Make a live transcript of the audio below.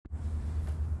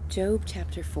Job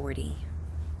chapter 40.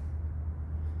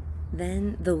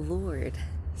 Then the Lord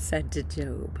said to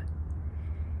Job,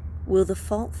 "Will the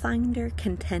fault finder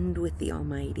contend with the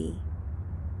Almighty?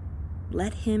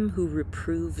 Let him who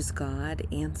reproves God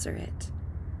answer it."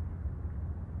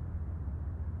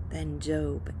 Then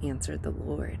Job answered the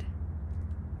Lord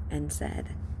and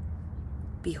said,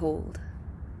 "Behold,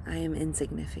 I am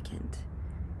insignificant.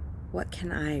 What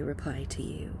can I reply to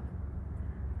you?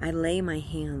 I lay my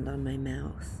hand on my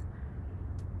mouth.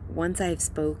 Once I have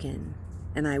spoken,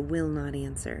 and I will not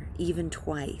answer, even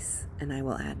twice, and I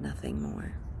will add nothing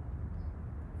more."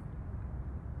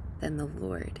 Then the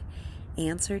Lord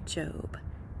answered Job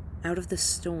out of the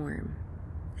storm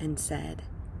and said,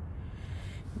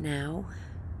 "Now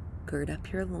gird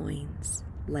up your loins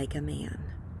like a man.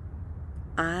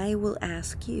 I will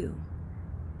ask you,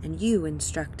 and you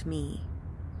instruct me.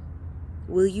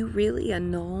 Will you really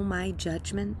annul my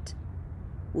judgment?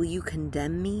 Will you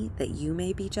condemn me that you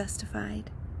may be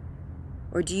justified?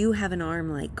 Or do you have an arm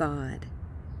like God,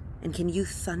 and can you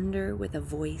thunder with a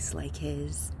voice like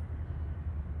his?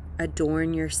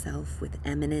 Adorn yourself with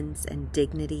eminence and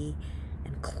dignity,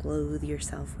 and clothe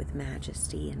yourself with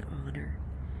majesty and honor.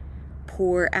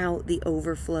 Pour out the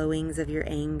overflowings of your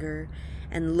anger,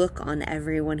 and look on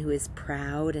everyone who is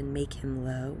proud and make him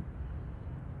low.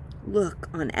 Look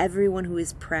on everyone who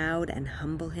is proud and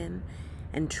humble him,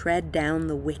 and tread down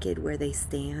the wicked where they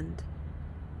stand.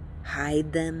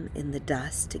 Hide them in the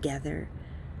dust together,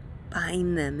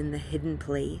 bind them in the hidden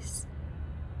place.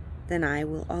 Then I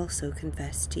will also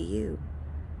confess to you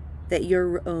that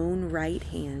your own right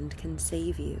hand can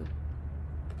save you.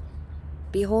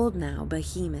 Behold now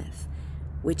Behemoth,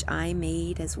 which I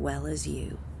made as well as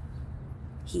you.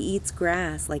 He eats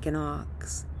grass like an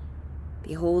ox.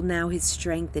 Behold now his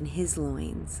strength in his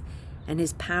loins, and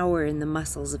his power in the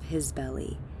muscles of his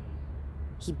belly.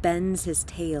 He bends his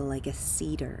tail like a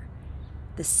cedar.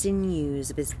 The sinews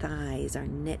of his thighs are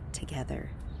knit together.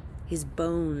 His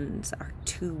bones are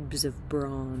tubes of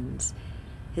bronze.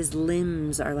 His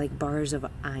limbs are like bars of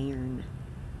iron.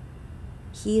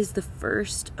 He is the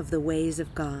first of the ways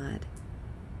of God.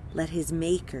 Let his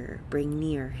maker bring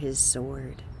near his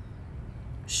sword.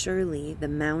 Surely the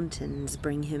mountains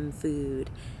bring him food,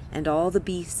 and all the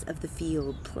beasts of the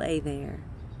field play there.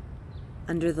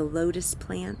 Under the lotus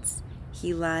plants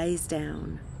he lies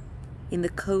down, in the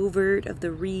covert of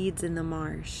the reeds in the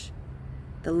marsh.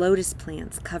 The lotus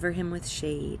plants cover him with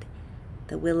shade.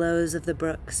 The willows of the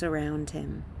brook surround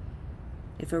him.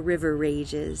 If a river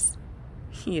rages,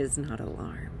 he is not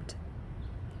alarmed.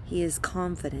 He is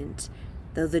confident,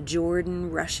 though the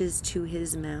Jordan rushes to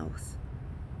his mouth.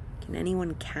 Can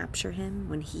anyone capture him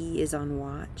when he is on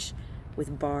watch?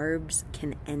 With barbs,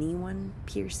 can anyone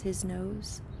pierce his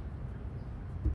nose?